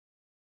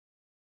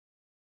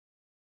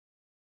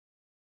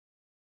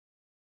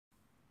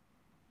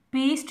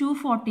Page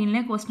 214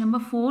 question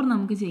number 4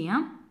 നമുക്ക്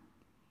ചെയ്യാം.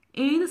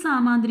 ഏത്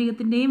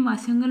സാമാന്ത്രികത്തിൻ്റെയും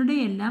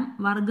വശങ്ങളുടെയെല്ലാം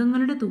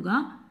വർഗ്ഗങ്ങളുടെ തുക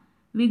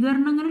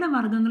വികർണങ്ങളുടെ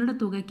വർഗ്ഗങ്ങളുടെ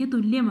തുകയ്ക്ക്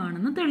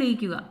തുല്യമാണെന്ന്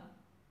തെളിയിക്കുക.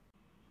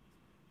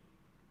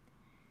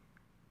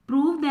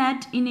 Prove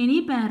that in any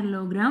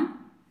parallelogram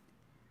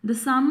the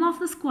sum of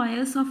the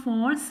squares of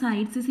all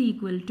sides is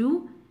equal to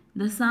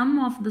the sum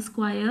of the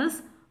squares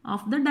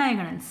of the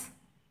diagonals.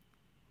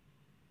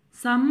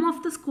 Sum of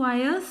the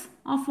squares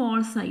of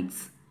all sides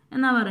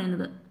എന്നാ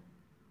പറയുന്നത്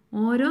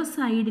ഓരോ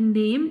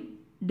സൈഡിൻ്റെയും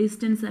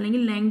distance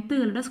അല്ലെങ്കിൽ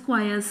ലെങ്ത്തുകളുടെ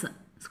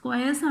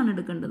squares ആണ്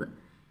എടുക്കേണ്ടത്.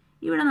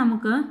 ഇവിടെ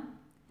നമുക്ക്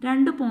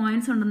രണ്ട്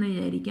points ഉണ്ടെന്ന്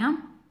വിചാരിക്കാം.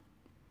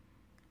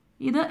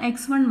 ഇത്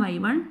x1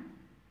 y1,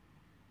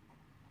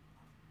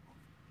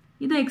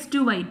 ഇത്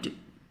x2 y2.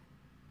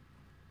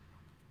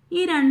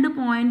 ഈ രണ്ട്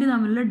പോയിൻ്റ്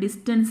തമ്മിലുള്ള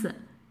distance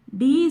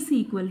d is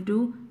equal to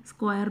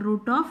square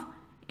root of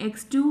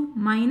x2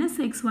 minus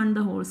x1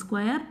 the whole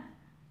square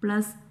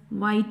plus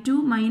y2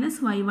 minus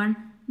y1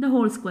 the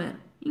whole square.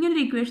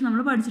 ഇങ്ങനൊരു ഇക്വേഷൻ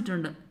നമ്മൾ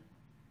പഠിച്ചിട്ടുണ്ട്.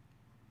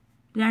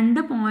 രണ്ട്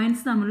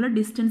പോയിൻറ്റ്സ് തമ്മിലുള്ള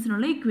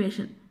ഡിസ്റ്റൻസിനുള്ള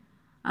ഇക്വേഷൻ.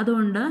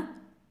 അതുകൊണ്ട്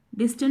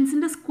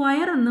ഡിസ്റ്റൻസിൻ്റെ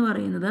സ്ക്വയർ എന്ന്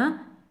പറയുന്നത്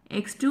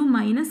x2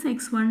 minus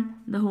x1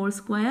 the whole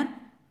square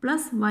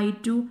plus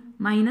y2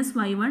 minus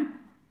y1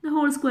 the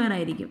whole square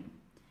ആയിരിക്കും.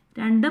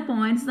 രണ്ട്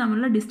പോയിൻറ്റ്സ്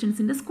തമ്മിലുള്ള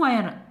ഡിസ്റ്റൻസിൻ്റെ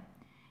സ്ക്വയർ.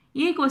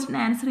 ഈ ക്വസ്റ്റ്യൻ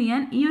ആൻസർ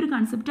ചെയ്യാൻ ഈ ഒരു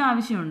കൺസെപ്റ്റ്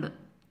ആവശ്യമുണ്ട്.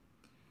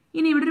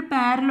 ഇനി ഇവിടെ ഒരു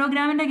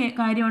പാരലോഗ്രാമിൻ്റെ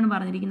കാര്യമാണ്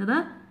പറഞ്ഞിരിക്കുന്നത്.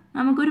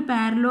 നമുക്കൊരു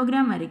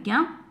പാരലോഗ്രാം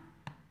വരയ്ക്കാം.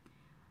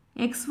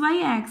 XY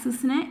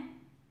ആക്സിസിനെ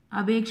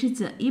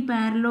അപേക്ഷിച്ച് ഈ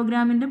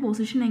പാരലോഗ്രാമിൻ്റെ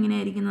പൊസിഷൻ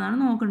എങ്ങനെയായിരിക്കുന്നതാണ്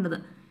നോക്കേണ്ടത്.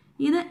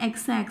 ഇത് X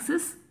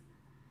ആക്സിസ്,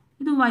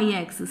 ഇത് Y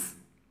ആക്സിസ്.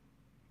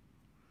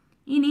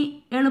 ഇനി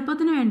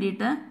എളുപ്പത്തിന്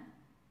വേണ്ടിയിട്ട്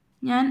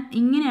ഞാൻ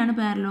ഇങ്ങനെയാണ്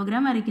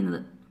പാരലോഗ്രാം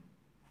വരയ്ക്കുന്നത്.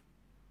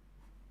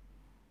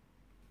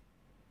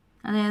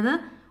 അതായത്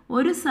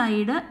ഒരു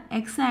സൈഡ്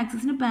X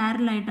ആക്സിസിന്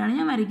പാരലായിട്ടാണ്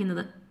ഞാൻ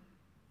വരയ്ക്കുന്നത്.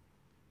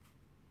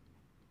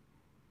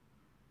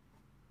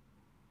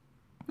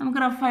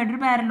 നമുക്ക്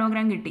റഫായിട്ടൊരു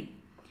പാരലോഗ്രാം കിട്ടി.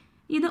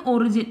 ഇത്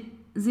ഒറിജിൻ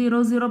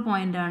 0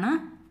 പോയിൻ്റാണ്.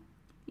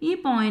 ഈ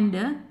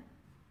പോയിൻ്റ്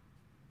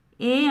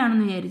എ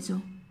ആണെന്ന് വിചാരിച്ചു.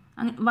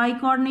 വൈ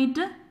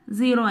കോർഡിനേറ്റ്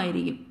 0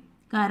 ആയിരിക്കും.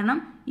 കാരണം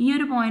ഈ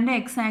ഒരു പോയിൻ്റ്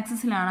X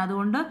ആക്സിസിലാണ്.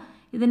 അതുകൊണ്ട്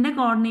ഇതിൻ്റെ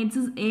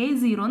കോർഡിനേറ്റ്സ് A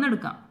 0 എന്ന്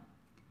എടുക്കാം.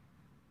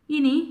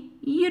 ഇനി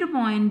ഈ ഒരു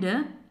പോയിൻ്റ്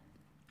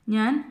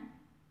ഞാൻ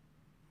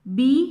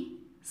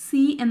BC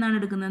എന്നാണ്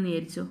എടുക്കുന്നതെന്ന്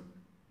വിചാരിച്ചു.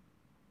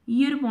 ഈ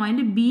ഒരു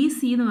പോയിൻ്റ് BC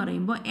എന്ന്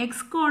പറയുമ്പോൾ X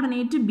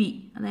കോർഡിനേറ്റ് B,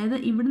 അതായത്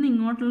ഇവിടുന്ന്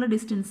ഇങ്ങോട്ടുള്ള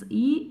ഡിസ്റ്റൻസ്,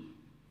 ഈ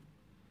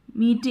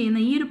മീറ്റ് ചെയ്യുന്ന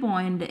ഈ ഒരു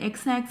പോയിൻ്റ് X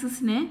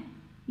ആക്സിസിനെ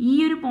ഈ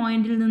ഒരു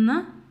പോയിന്റിൽ നിന്ന്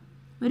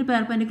ഒരു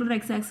പെർപെൻഡിക്കുലർ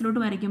X ആക്സിലോട്ട്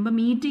വരയ്ക്കുമ്പോൾ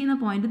മീറ്റ് ചെയ്യുന്ന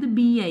പോയിന്റ് ഇത് B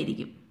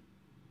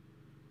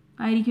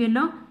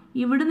ആയിരിക്കുമല്ലോ.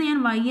 ഇവിടുന്ന് ഞാൻ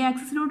Y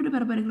ആക്സിസിലോട്ട് ഒരു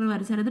പെർപെൻഡിക്കുലർ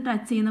വരച്ചാൽ ഇത്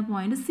ടച്ച് ചെയ്യുന്ന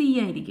പോയിന്റ് C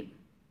ആയിരിക്കും.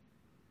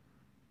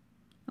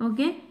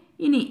 ഓക്കെ.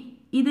 ഇനി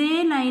ഇതേ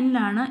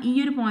ലൈനിലാണ് ഈ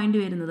ഒരു പോയിന്റ്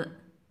വരുന്നത്.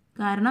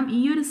 കാരണം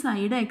ഈ ഒരു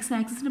സൈഡ് X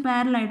ആക്സിസിന്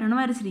പാരലായിട്ടാണ്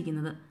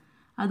വരച്ചിരിക്കുന്നത്.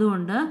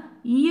 അതുകൊണ്ട്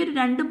ഈ ഒരു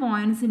രണ്ട്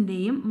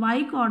പോയിൻറ്റ്സിൻ്റെയും Y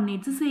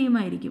കോർഡിനേറ്റ്സ് സെയിം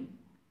ആയിരിക്കും.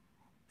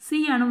 C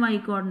ആണ് Y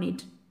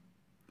കോർഡിനേറ്റ്.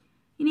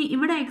 ഇനി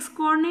ഇവിടെ X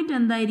കോർഡിനേറ്റ്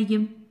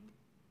എന്തായിരിക്കും?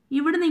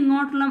 ഇവിടുന്ന്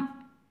ഇങ്ങോട്ടുള്ള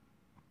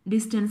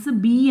ഡിസ്റ്റൻസ്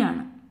B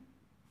ആണ്,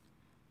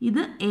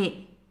 ഇത് A.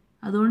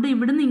 അതുകൊണ്ട്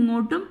ഇവിടുന്ന്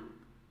ഇങ്ങോട്ടും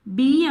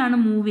B ആണ്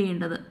മൂവ്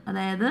ചെയ്യേണ്ടത്.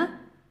 അതായത്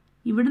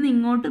ഇവിടുന്ന്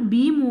ഇങ്ങോട്ട്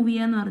B മൂവ്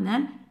ചെയ്യുക എന്ന്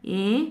പറഞ്ഞാൽ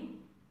A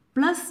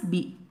പ്ലസ് B.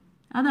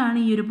 അതാണ്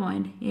ഈ ഒരു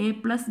പോയിന്റ്. A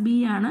പ്ലസ് B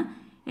ആണ്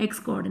X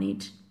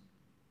കോർഡിനേറ്റ്.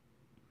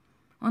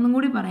 ഒന്നും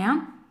കൂടി പറയാം.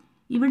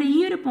 ഇവിടെ ഈ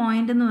ഒരു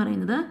പോയിന്റ് എന്ന്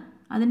പറയുന്നത്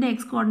അതിൻ്റെ X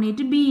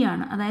കോർഡിനേറ്റ് B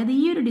ആണ്. അതായത്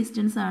ഈ ഒരു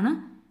ഡിസ്റ്റൻസ് ആണ്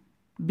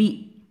B.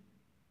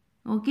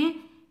 ഓക്കെ.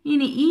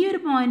 ഇനി ഈ ഒരു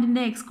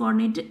പോയിന്റിൻ്റെ X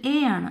കോർഡിനേറ്റ് A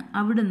ആണ്.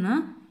 അവിടുന്ന്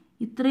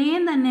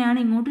ഇത്രയും തന്നെയാണ്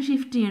ഇങ്ങോട്ട്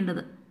ഷിഫ്റ്റ്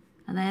ചെയ്യേണ്ടത്.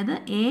 അതായത്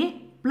A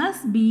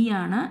പ്ലസ് B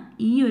ആണ്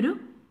ഈ ഒരു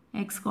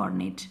X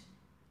കോർഡിനേറ്റ്,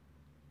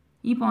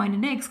 ഈ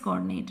പോയിന്റിൻ്റെ X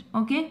കോർഡിനേറ്റ്.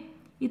 ഓക്കെ.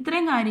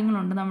 ഇത്രയും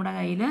കാര്യങ്ങളുണ്ട് നമ്മുടെ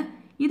കയ്യിൽ.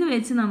 ഇത്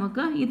വെച്ച്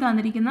നമുക്ക് ഈ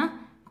തന്നിരിക്കുന്ന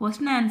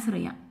ക്വസ്റ്റ്യൻ ആൻസർ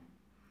ചെയ്യാം.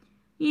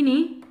 ഇനി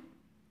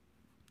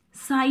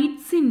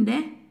സൈഡ്സിൻ്റെ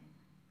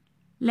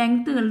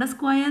ലെങ്ത്തുകളുടെ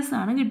സ്ക്വയേഴ്സ്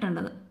ആണ്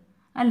കിട്ടേണ്ടത്,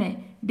 അല്ലേ?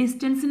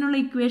 ഡിസ്റ്റൻസിനുള്ള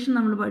ഇക്വേഷൻ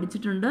നമ്മൾ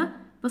പഠിച്ചിട്ടുണ്ട്.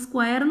 അപ്പോൾ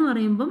സ്ക്വയർ എന്ന്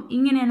പറയുമ്പം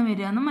ഇങ്ങനെയാണ്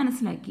വരിക എന്ന്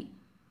മനസ്സിലാക്കി.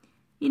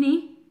 ഇനി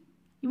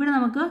ഇവിടെ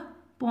നമുക്ക്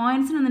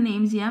പോയിൻറ്റ്സിനൊന്ന്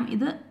നെയിം ചെയ്യാം.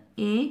 ഇത്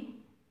A,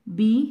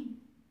 B,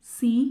 C,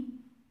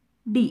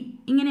 D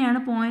ഇങ്ങനെയാണ്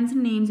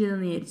പോയിൻറ്റ്സിന് നെയിം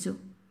ചെയ്തതെന്ന് വിചാരിച്ചു.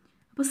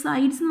 അപ്പോൾ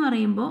സൈഡ്സ് എന്ന്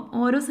പറയുമ്പോൾ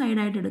ഓരോ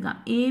സൈഡായിട്ട് എടുക്കാം.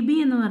 AB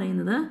എന്ന്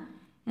പറയുന്നത്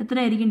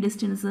എത്രയായിരിക്കും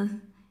ഡിസ്റ്റൻസ്?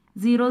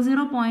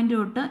 0 പോയിൻ്റ്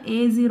തൊട്ട്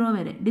A0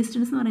 വരെ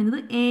ഡിസ്റ്റൻസ് എന്ന് പറയുന്നത്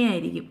A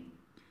ആയിരിക്കും.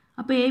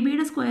 അപ്പോൾ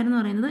ABയുടെ സ്ക്വയർ എന്ന്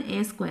പറയുന്നത്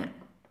A².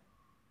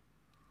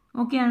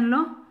 ഓക്കെ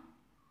ആണല്ലോ.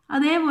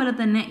 അതേപോലെ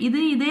തന്നെ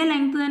ഇതേ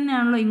ലെങ്ത്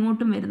തന്നെയാണല്ലോ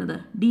ഇങ്ങോട്ടും വരുന്നത്.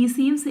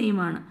 DCയും സെയിം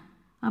ആണ്.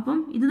 അപ്പം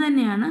ഇത്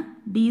തന്നെയാണ്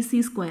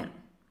DC².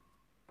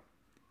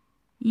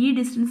 ഈ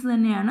ഡിസ്റ്റൻസ്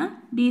തന്നെയാണ്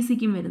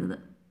DCക്കും വരുന്നത്.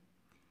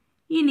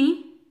 ഇനി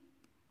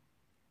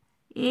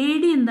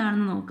AD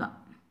എന്താണെന്ന് നോക്കാം.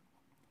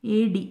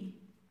 AD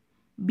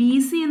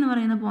BC എന്ന്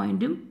പറയുന്ന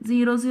പോയിൻറ്റും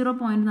 0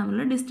 പോയിൻറ്റ്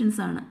തമ്മിലുള്ള ഡിസ്റ്റൻസ്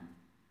ആണ്.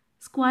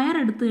 സ്ക്വയർ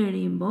എടുത്തു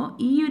കഴിയുമ്പോൾ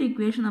ഈ ഒരു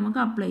ഇക്വേഷൻ നമുക്ക്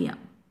അപ്ലൈ ചെയ്യാം.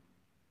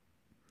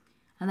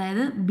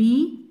 അതായത് b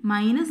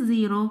minus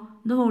 0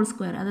 the whole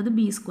square, അതായത്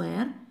b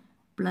square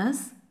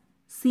plus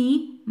C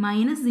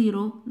minus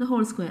 0 the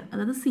whole square,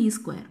 അതായത് സി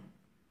സ്ക്വയർ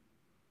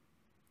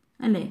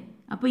അല്ലേ.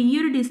 അപ്പോൾ ഈ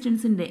ഒരു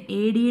ഡിസ്റ്റൻസിൻ്റെ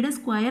എ ഡിയുടെ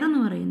സ്ക്വയർ എന്ന്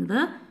പറയുന്നത്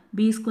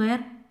B square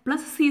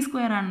plus C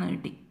square ആണെന്ന്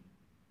കിട്ടി.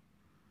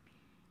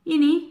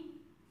 ഇനി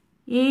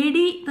എ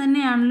ഡി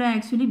തന്നെയാണല്ലോ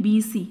ആക്ച്വലി ബി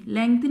സി,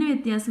 ലെങ്ത്തിന്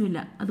വ്യത്യാസമില്ല,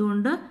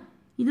 അതുകൊണ്ട്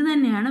ഇത്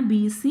തന്നെയാണ്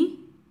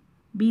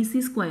ബി സി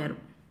സ്ക്വയറും.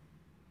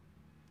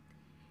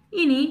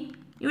 ഇനി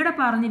ഇവിടെ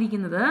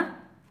പറഞ്ഞിരിക്കുന്നത്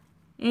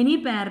any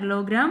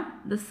parallelogram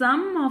the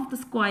sum of the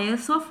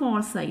squares of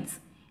all sides,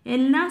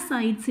 എല്ലാ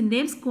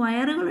സൈഡ്സിൻ്റെയും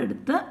സ്ക്വയറുകൾ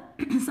എടുത്ത്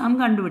സം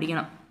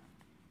കണ്ടുപിടിക്കണം.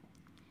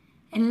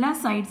 എല്ലാ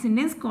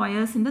സൈഡ്സിൻ്റെയും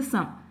സ്ക്വയേഴ്സിൻ്റെ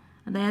സം,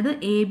 അതായത്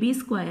A B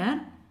square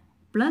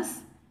plus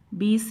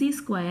B C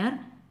square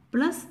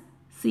plus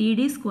C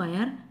D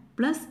square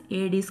plus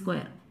A D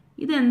square.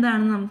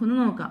 ഇതെന്താണെന്ന് നമുക്കൊന്ന്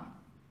നോക്കാം.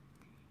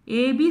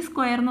 എ ബി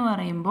സ്ക്വയർ എന്ന്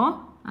പറയുമ്പോൾ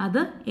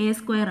അത് എ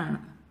സ്ക്വയർ ആണ്,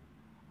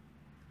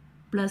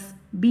 പ്ലസ്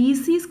ബി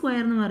സി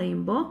സ്ക്വയർ എന്ന്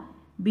പറയുമ്പോൾ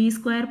B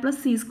square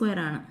plus C square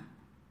ആണ്.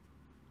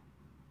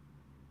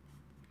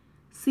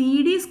 സി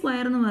ഡി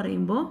സ്ക്വയർ എന്ന്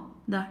പറയുമ്പോൾ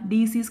ഇതാ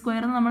ഡി സി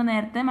സ്ക്വയർ എന്ന് നമ്മൾ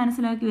നേരത്തെ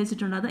മനസ്സിലാക്കി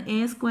വെച്ചിട്ടുണ്ട്, അത് എ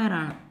സ്ക്വയർ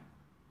ആണ്.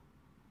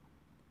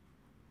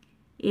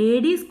 എ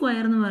ഡി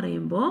സ്ക്വയർ എന്ന്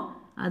പറയുമ്പോൾ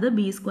അത്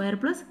B square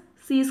plus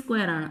C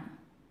square ആണ്.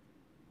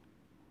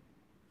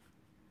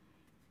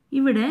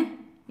 ഇവിടെ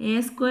A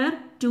square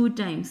 2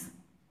 times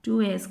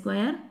 2a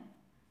square,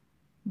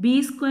 B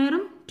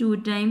സ്ക്വയറും 2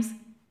 ടൈംസ്,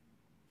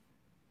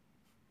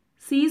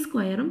 സി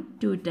സ്ക്വയറും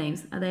 2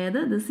 ടൈംസ്, അതായത്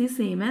this is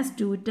same as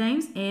 2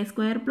 times A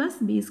square plus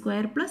B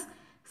square plus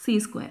C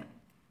square.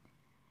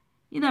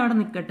 ഇതവിടെ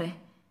നിൽക്കട്ടെ.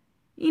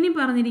 ഇനി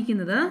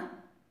പറഞ്ഞിരിക്കുന്നത്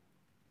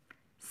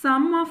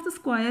some of the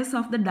squares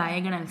of the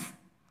diagonals.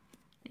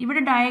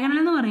 ഇവിടെ ഡയഗണൽ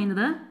എന്ന്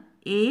പറയുന്നത്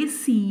എ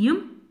സിയും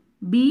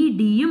B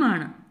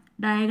ഡിയുമാണ്.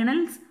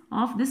 Diagonals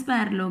of this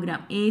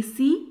parallelogram A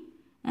C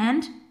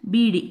and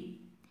B D.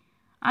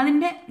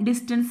 അതിൻ്റെ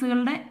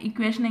ഡിസ്റ്റൻസുകളുടെ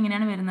equation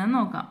എങ്ങനെയാണ് വരുന്നതെന്ന്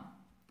നോക്കാം.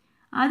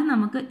 ആദ്യം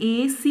നമുക്ക് എ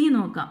സി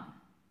നോക്കാം.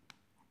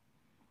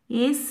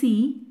 എ സി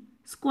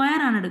സ്ക്വയർ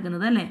ആണ്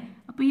എടുക്കുന്നത് അല്ലേ.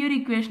 അപ്പോൾ ഈ ഒരു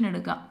ഇക്വേഷൻ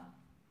എടുക്കാം.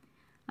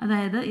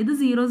 അതായത് ഇത്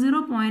 0 0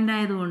 പോയിൻ്റ്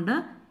ആയതുകൊണ്ട്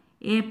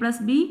A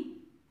plus B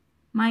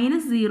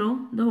minus 0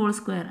 the whole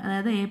square,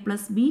 അതായത് A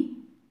plus B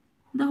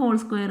the whole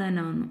square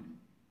തന്നെ വന്നു.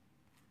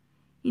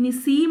 ഇനി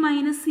C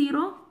minus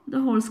 0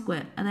 the whole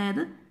square,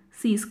 അതായത്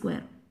സി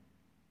സ്ക്വയർ.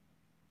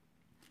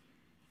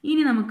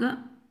 ഇനി നമുക്ക്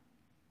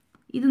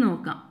ഇത്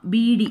നോക്കാം.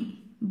 ബി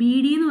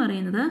ഡി എന്ന്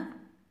പറയുന്നത്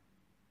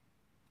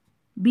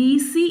ബി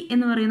സി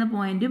എന്ന് പറയുന്ന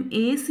പോയിൻറ്റും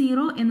എ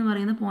 0 എന്ന്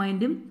പറയുന്ന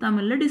പോയിൻറ്റും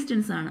തമ്മിലുള്ള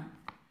ഡിസ്റ്റൻസ് ആണ്.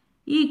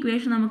 ഈ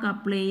ഇക്വേഷൻ നമുക്ക്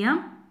അപ്ലൈ ചെയ്യാം.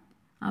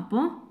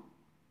 അപ്പോൾ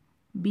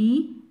B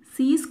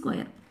C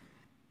square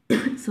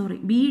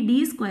B D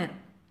square,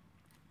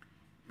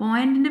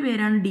 പോയിൻറ്റിൻ്റെ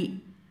പേരാണ് D,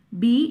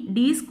 B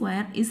D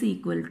square is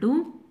equal to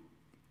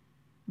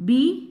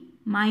B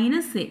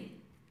minus A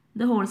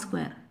the whole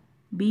square,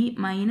 B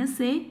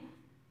minus A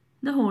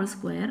the whole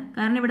square.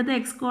 കാരണം ഇവിടുത്തെ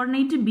എക്സ്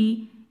കോർഡിനേറ്റ് ബി,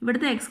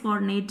 ഇവിടുത്തെ X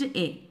coordinate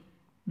A,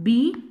 B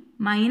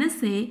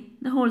minus A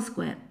the whole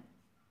square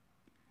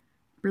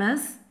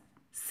plus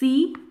C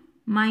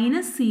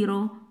minus 0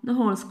 the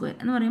whole square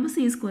എന്ന് പറയുമ്പോൾ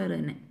C square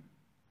തന്നെ.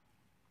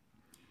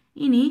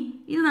 ഇനി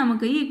ഇത്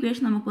നമുക്ക് ഈ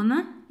ഇക്വേഷൻ നമുക്കൊന്ന്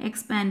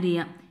എക്സ്പാൻഡ്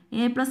ചെയ്യാം.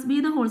 A plus B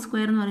the whole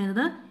square എന്ന്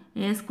പറയുന്നത്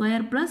A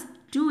square plus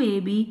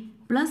 2ab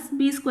plus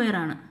B square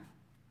ആണ്.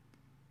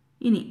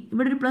 ഇനി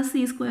ഇവിടെ ഒരു പ്ലസ്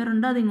സി സ്ക്വയർ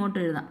ഉണ്ട്, അത് ഇങ്ങോട്ട്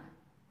എഴുതാം.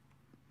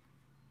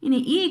 ഇനി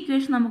ഈ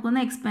ഇക്വേഷൻ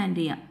നമുക്കൊന്ന് എക്സ്പാൻഡ്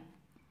ചെയ്യാം.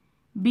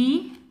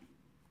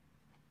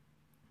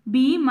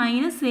 B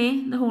minus A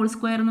the whole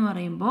square എന്ന്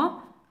പറയുമ്പോൾ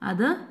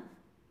അത്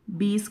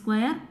B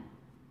square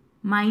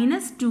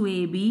minus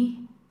 2ab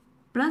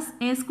plus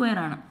A square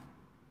ആണ്.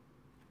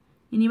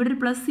 ഇനി ഇവിടെ ഒരു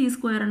പ്ലസ് സി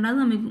സ്ക്വയർ ഉണ്ട്, അത്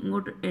നമുക്ക്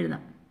ഇങ്ങോട്ട്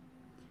എഴുതാം.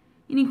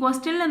 ഇനി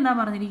ക്വസ്റ്റ്യനിൽ എന്താ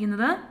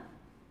പറഞ്ഞിരിക്കുന്നത്?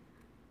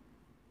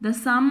 The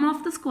sum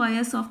of the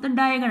squares of the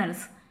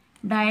diagonals.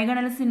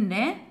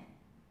 ഡയഗണൽസിൻ്റെ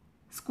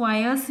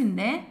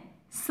സ്ക്വയേഴ്സിൻ്റെ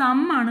some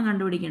ആണ്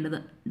കണ്ടുപിടിക്കേണ്ടത്.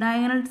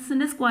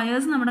 ഡയഗണൽസിൻ്റെ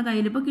സ്ക്വയേഴ്സ് നമ്മുടെ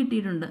കയ്യിലിപ്പോൾ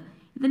കിട്ടിയിട്ടുണ്ട്.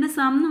 ഇതിൻ്റെ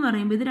സം എന്ന്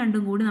പറയുമ്പോൾ ഇത്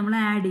രണ്ടും കൂടി നമ്മൾ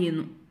ആഡ്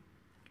ചെയ്യുന്നു.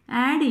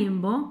 ആഡ്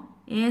ചെയ്യുമ്പോൾ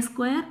A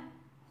square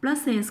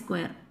plus A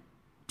square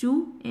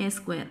 2a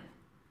square,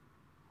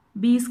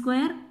 B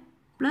square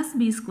plus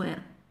B square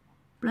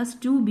plus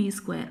 2b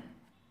square.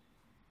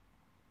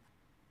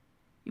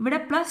 ഇവിടെ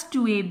പ്ലസ്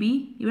 2ab,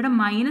 ഇവിടെ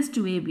മൈനസ്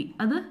 2ab,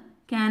 അത്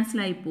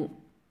ക്യാൻസലായി പോവും.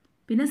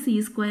 പിന്നെ C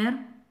square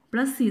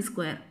plus C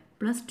square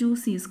plus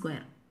 2c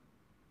square.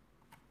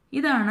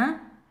 ഇതാണ്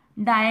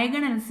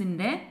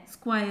ഡയഗണൽസിൻ്റെ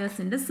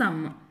സ്ക്വയേഴ്സിൻ്റെ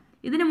സമ്മ്.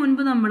 ഇതിന്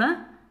മുൻപ് നമ്മൾ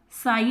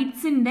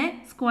സൈഡ്സിൻ്റെ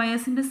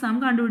സ്ക്വയേഴ്സിൻ്റെ സം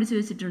കണ്ടുപിടിച്ച്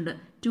വെച്ചിട്ടുണ്ട്.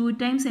 2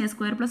 times A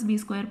square plus B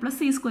square plus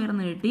C square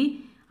എന്ന് കിട്ടി.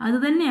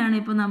 അതുതന്നെയാണ്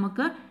ഇപ്പോൾ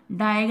നമുക്ക്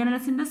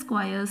ഡയഗണൽസിൻ്റെ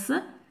സ്ക്വയേഴ്സ്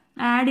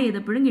ആഡ്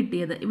ചെയ്തപ്പോഴും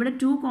കിട്ടിയത്. ഇവിടെ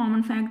 2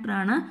 കോമൺ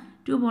ഫാക്ടറാണ്.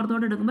 2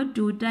 പുറത്തോട്ട് എടുക്കുമ്പോൾ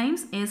 2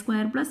 times A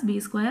square plus B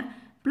square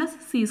plus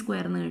C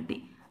square എന്ന് കിട്ടി.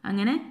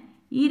 അങ്ങനെ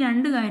ഈ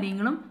രണ്ട്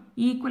കാര്യങ്ങളും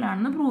ഈക്വൽ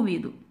ആണെന്ന് പ്രൂവ്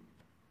ചെയ്തു.